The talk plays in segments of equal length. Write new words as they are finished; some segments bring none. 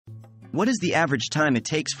What is the average time it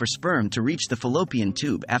takes for sperm to reach the fallopian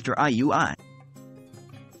tube after IUI?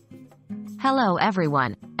 Hello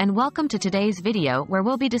everyone, and welcome to today's video where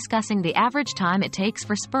we'll be discussing the average time it takes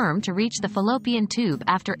for sperm to reach the fallopian tube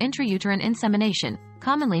after intrauterine insemination,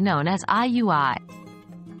 commonly known as IUI.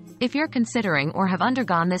 If you're considering or have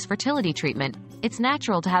undergone this fertility treatment, it's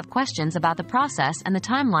natural to have questions about the process and the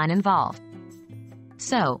timeline involved.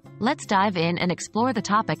 So, let's dive in and explore the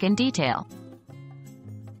topic in detail.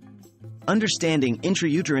 Understanding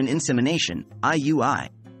intrauterine insemination, IUI.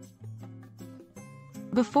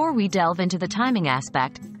 Before we delve into the timing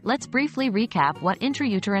aspect, let's briefly recap what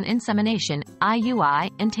intrauterine insemination,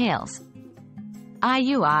 IUI, entails.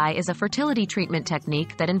 IUI is a fertility treatment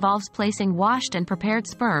technique that involves placing washed and prepared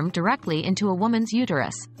sperm directly into a woman's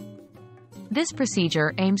uterus. This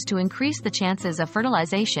procedure aims to increase the chances of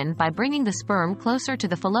fertilization by bringing the sperm closer to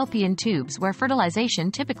the fallopian tubes where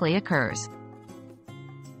fertilization typically occurs.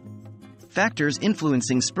 Factors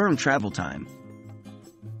influencing sperm travel time.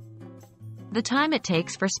 The time it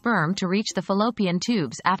takes for sperm to reach the fallopian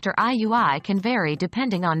tubes after IUI can vary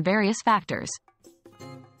depending on various factors.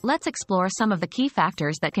 Let's explore some of the key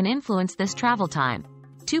factors that can influence this travel time.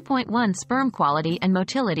 2.1 Sperm quality and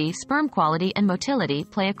motility. Sperm quality and motility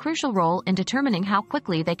play a crucial role in determining how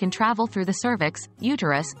quickly they can travel through the cervix,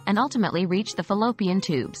 uterus, and ultimately reach the fallopian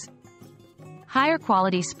tubes. Higher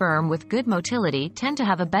quality sperm with good motility tend to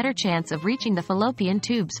have a better chance of reaching the fallopian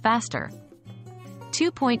tubes faster.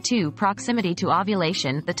 2.2 Proximity to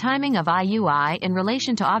ovulation. The timing of IUI in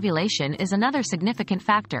relation to ovulation is another significant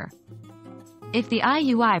factor. If the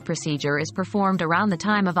IUI procedure is performed around the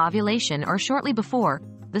time of ovulation or shortly before,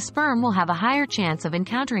 the sperm will have a higher chance of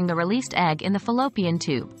encountering the released egg in the fallopian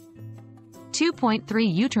tube.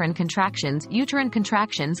 2.3 Uterine contractions. Uterine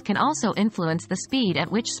contractions can also influence the speed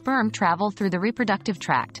at which sperm travel through the reproductive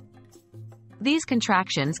tract. These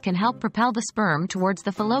contractions can help propel the sperm towards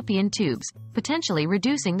the fallopian tubes, potentially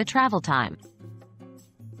reducing the travel time.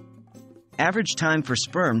 Average time for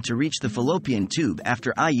sperm to reach the fallopian tube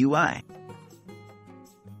after IUI.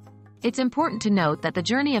 It's important to note that the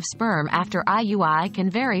journey of sperm after IUI can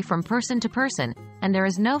vary from person to person, and there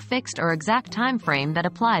is no fixed or exact time frame that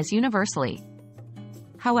applies universally.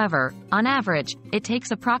 However, on average, it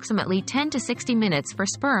takes approximately 10 to 60 minutes for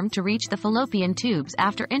sperm to reach the fallopian tubes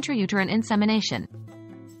after intrauterine insemination.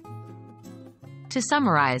 To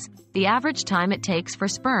summarize, the average time it takes for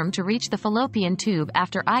sperm to reach the fallopian tube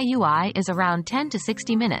after IUI is around 10 to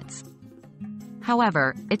 60 minutes.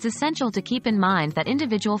 However, it's essential to keep in mind that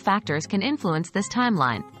individual factors can influence this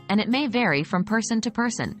timeline, and it may vary from person to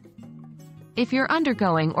person. If you're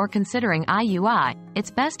undergoing or considering IUI,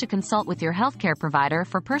 it's best to consult with your healthcare provider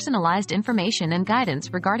for personalized information and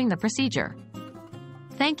guidance regarding the procedure.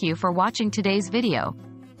 Thank you for watching today's video.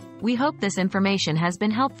 We hope this information has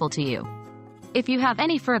been helpful to you. If you have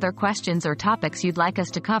any further questions or topics you'd like us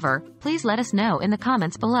to cover, please let us know in the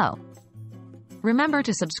comments below. Remember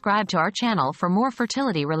to subscribe to our channel for more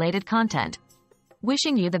fertility-related content.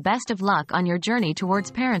 Wishing you the best of luck on your journey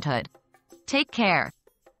towards parenthood. Take care.